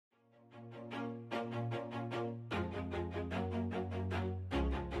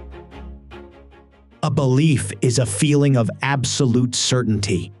A belief is a feeling of absolute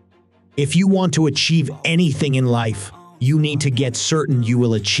certainty. If you want to achieve anything in life, you need to get certain you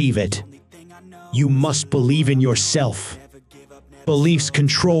will achieve it. You must believe in yourself. Beliefs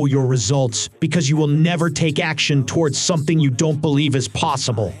control your results because you will never take action towards something you don't believe is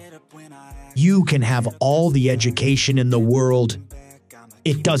possible. You can have all the education in the world.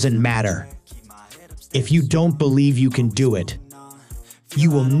 It doesn't matter. If you don't believe you can do it, you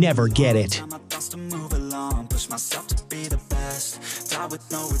will never get it.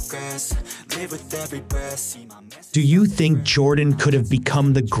 Do you think Jordan could have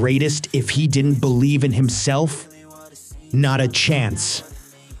become the greatest if he didn't believe in himself? Not a chance.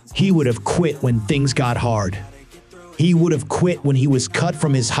 He would have quit when things got hard. He would have quit when he was cut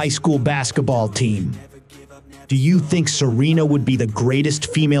from his high school basketball team. Do you think Serena would be the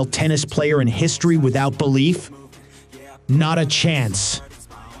greatest female tennis player in history without belief? Not a chance.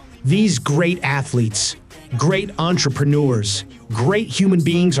 These great athletes, great entrepreneurs, great human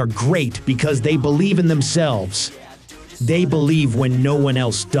beings are great because they believe in themselves. They believe when no one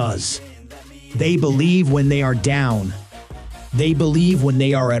else does. They believe when they are down. They believe when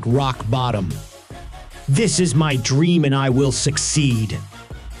they are at rock bottom. This is my dream and I will succeed.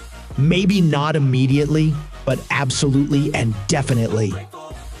 Maybe not immediately, but absolutely and definitely.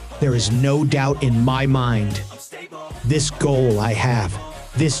 There is no doubt in my mind. This goal I have,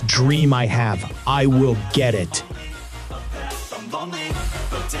 this dream I have, I will get it.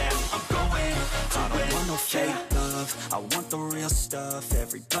 I want the real stuff.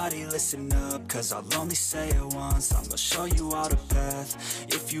 Everybody listen up, cause I'll only say it once. I'm gonna show you all the path.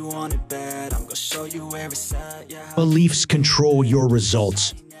 If you want it bad, I'm gonna show you where it's at. Yeah. Beliefs control your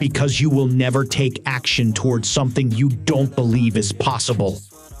results because you will never take action towards something you don't believe is possible.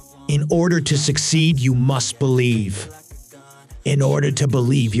 In order to succeed, you must believe. In order to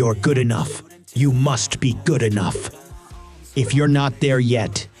believe you're good enough, you must be good enough. If you're not there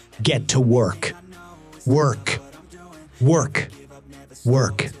yet, get to work. Work. Work.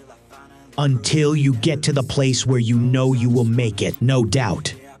 Work. Until you get to the place where you know you will make it, no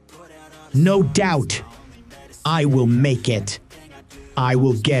doubt. No doubt. I will make it. I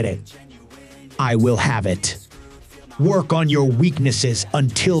will get it. I will have it. Work on your weaknesses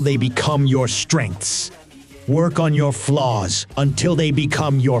until they become your strengths. Work on your flaws until they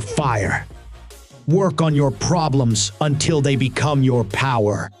become your fire. Work on your problems until they become your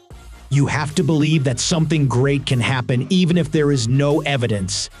power. You have to believe that something great can happen even if there is no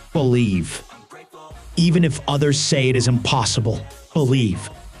evidence. Believe. Even if others say it is impossible, believe.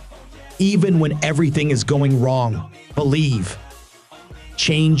 Even when everything is going wrong, believe.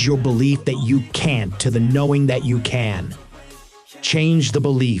 Change your belief that you can't to the knowing that you can. Change the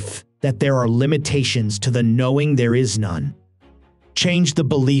belief that there are limitations to the knowing there is none. Change the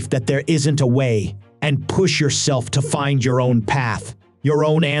belief that there isn't a way and push yourself to find your own path. Your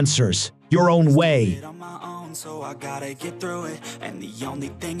own answers, your own way. So I gotta get through it, and the only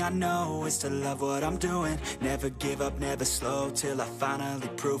thing I know is to love what I'm doing. Never give up, never slow till I finally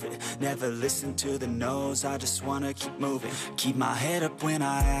prove it. Never listen to the no's, I just wanna keep moving. Keep my head up when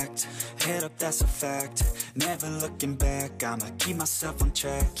I act, head up, that's a fact. Never looking back, I'ma keep myself on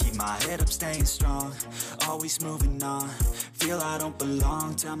track. Keep my head up, staying strong, always moving on. Feel I don't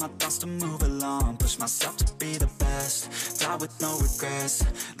belong, tell my thoughts to move along. Push myself to be the best, die with no regrets.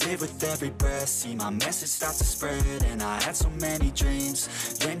 Live with every breath, see my message start to spread. And I had so many dreams.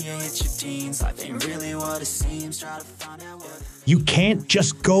 Then you hit your teens, life ain't really what it seems. Try to find out what. You can't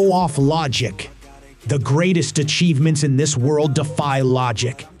just go off logic. The greatest achievements in this world defy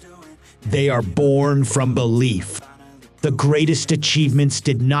logic. They are born from belief. The greatest achievements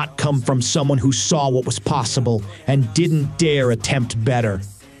did not come from someone who saw what was possible and didn't dare attempt better.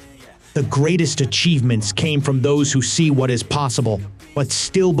 The greatest achievements came from those who see what is possible, but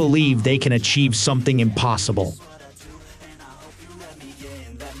still believe they can achieve something impossible.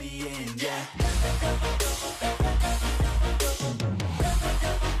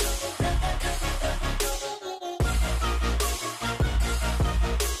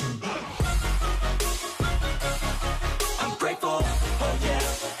 I'm grateful, oh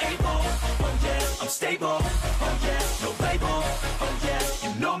yeah, able, oh yeah, I'm stable, oh yeah, no label, oh yeah,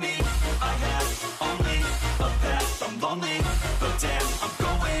 you know me, I have only a path, I'm lonely, but damn, I'm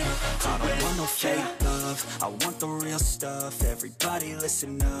going to win. I want no fake love, I want the real stuff. Everybody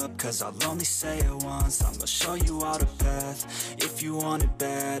listen up, cause I'll only say it once. I'm gonna show you all the path. If you want it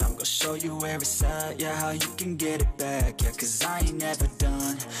bad, I'm gonna show you where it's at. Yeah, how you can get it back. Yeah, cause I ain't never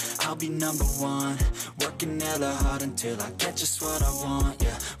done, I'll be number one. Working hella hard until I get just what I want.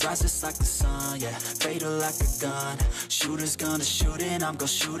 Yeah, rise just like the sun, yeah, fatal like a gun. Shooters gonna shoot and I'm gonna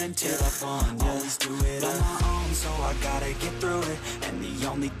shoot until I fall, yeah. Always do it on my own, so I gotta get through it. And the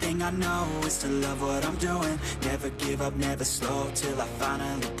only thing I know is to love what I'm doing. Never give up, never slow, till I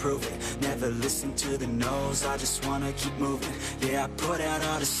finally prove it. Never listen to the no's, I just wanna keep moving. Yeah, I put out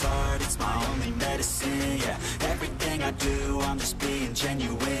all this art, it's my only medicine, yeah. Everything I do, I'm just being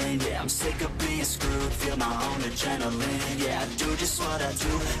genuine, yeah. I'm sick of being screwed, feel my own adrenaline, yeah. I do just what I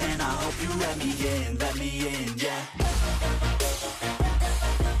do, and I hope you let me in, yeah.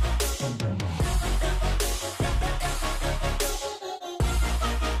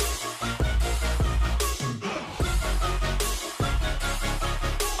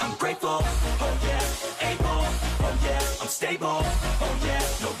 I'm grateful, oh yeah, able, oh yeah, I'm stable, oh yeah,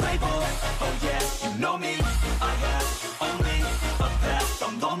 no label, oh yeah, you know me, I have only a path,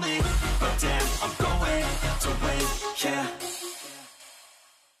 I'm lonely, but damn, I'm going to win, yeah.